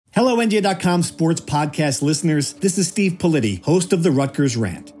Hello, NJ.com sports podcast listeners. This is Steve Politi, host of the Rutgers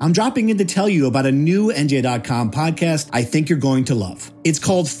Rant. I'm dropping in to tell you about a new NJ.com podcast I think you're going to love. It's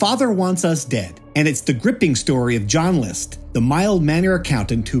called Father Wants Us Dead, and it's the gripping story of John List, the mild-mannered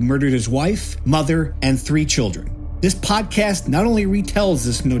accountant who murdered his wife, mother, and 3 children. This podcast not only retells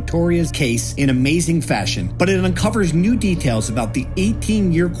this notorious case in amazing fashion, but it uncovers new details about the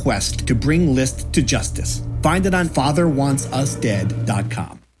 18-year quest to bring List to justice. Find it on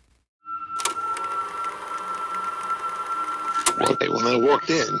fatherwantsusdead.com. One day when I walked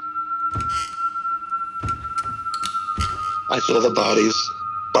in, I saw the bodies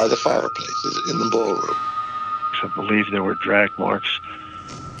by the fireplaces in the ballroom. I believe there were drag marks,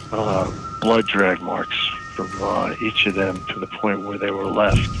 blood drag marks from each of them to the point where they were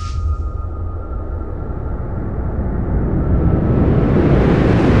left.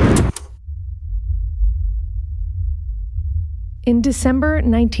 In December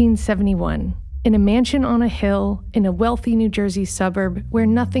 1971, in a mansion on a hill in a wealthy New Jersey suburb where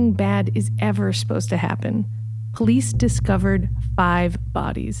nothing bad is ever supposed to happen, police discovered 5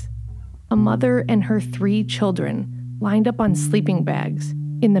 bodies. A mother and her 3 children lined up on sleeping bags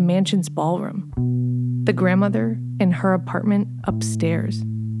in the mansion's ballroom. The grandmother in her apartment upstairs.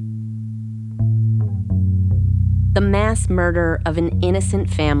 The mass murder of an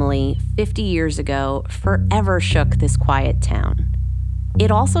innocent family 50 years ago forever shook this quiet town. It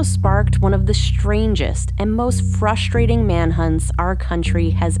also sparked one of the strangest and most frustrating manhunts our country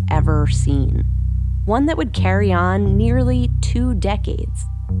has ever seen. One that would carry on nearly 2 decades.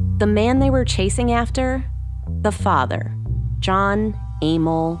 The man they were chasing after? The father, John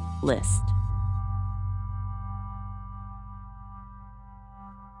Emil List.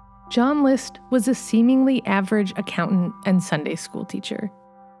 John List was a seemingly average accountant and Sunday school teacher.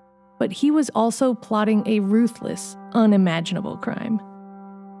 But he was also plotting a ruthless, unimaginable crime.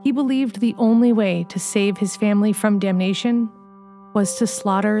 He believed the only way to save his family from damnation was to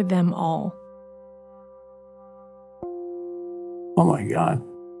slaughter them all. Oh my God.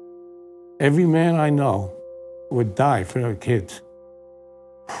 Every man I know would die for their kids.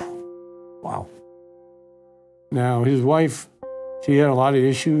 Wow. Now, his wife, she had a lot of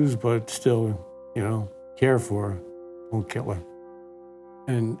issues, but still, care for her. Don't kill her.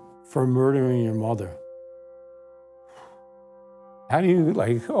 And for murdering your mother. How do you,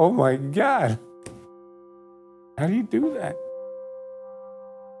 oh my God. How do you do that?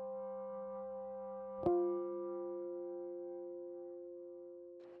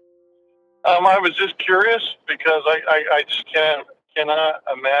 I was just curious because I just cannot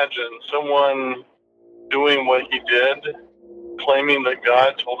imagine someone doing what he did, claiming that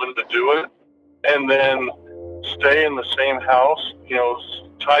God told him to do it, and then stay in the same house,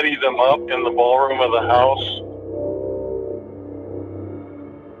 tidy them up in the ballroom of the house.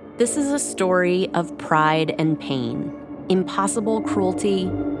 This is a story of pride and pain, impossible cruelty,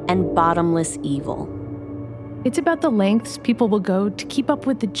 and bottomless evil. It's about the lengths people will go to keep up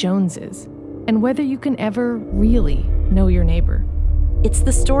with the Joneses, and whether you can ever really know your neighbor. It's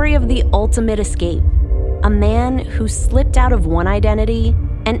the story of the ultimate escape, a man who slipped out of one identity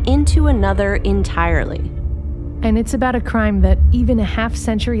and into another entirely. And it's about a crime that, even a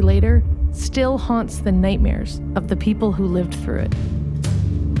half-century later, still haunts the nightmares of the people who lived through it.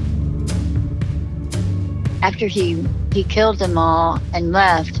 After he killed them all and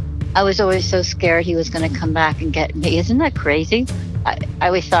left, I was always so scared he was going to come back and get me. Isn't that crazy? I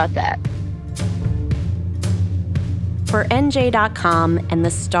always thought that. For NJ.com and the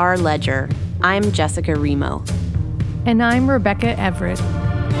Star Ledger, I'm Jessica Remo. And I'm Rebecca Everett.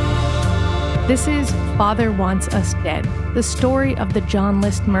 This is Father Wants Us Dead, the story of the John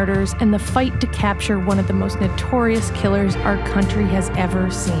List murders and the fight to capture one of the most notorious killers our country has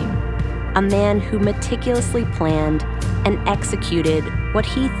ever seen. A man who meticulously planned and executed what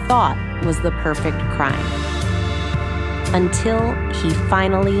he thought was the perfect crime. Until he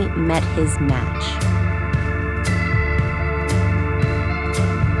finally met his match.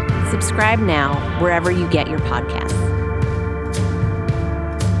 Subscribe now wherever you get your podcasts.